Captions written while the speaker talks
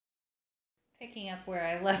Picking up where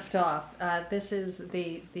I left off, this is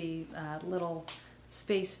the little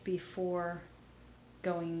space before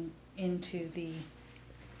going into the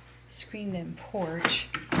screened-in porch.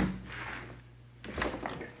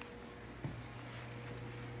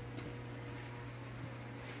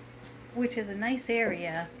 Which is a nice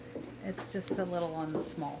area. It's just a little on the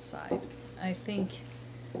small side. I think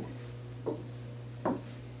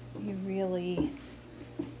you really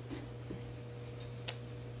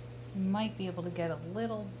might be able to get a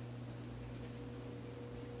little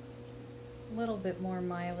bit more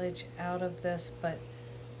mileage out of this, but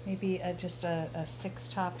maybe just a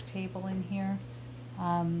six-top table in here.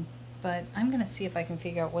 But I'm going to see if I can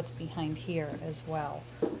figure out what's behind here as well.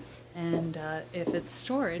 And if it's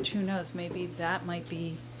storage, who knows, maybe that might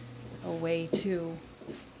be a way to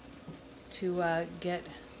get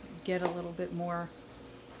a little bit more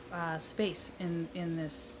space in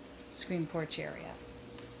this screen porch area.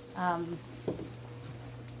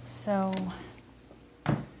 So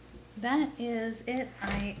that is it.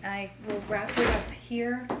 I will wrap it up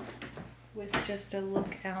here with just a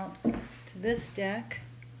look out to this deck.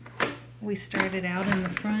 We started out in the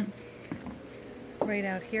front, right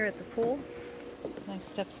out here at the pool. Nice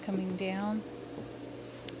steps coming down,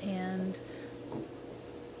 and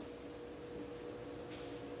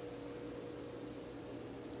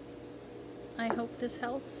I hope this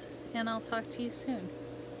helps, and I'll talk to you soon.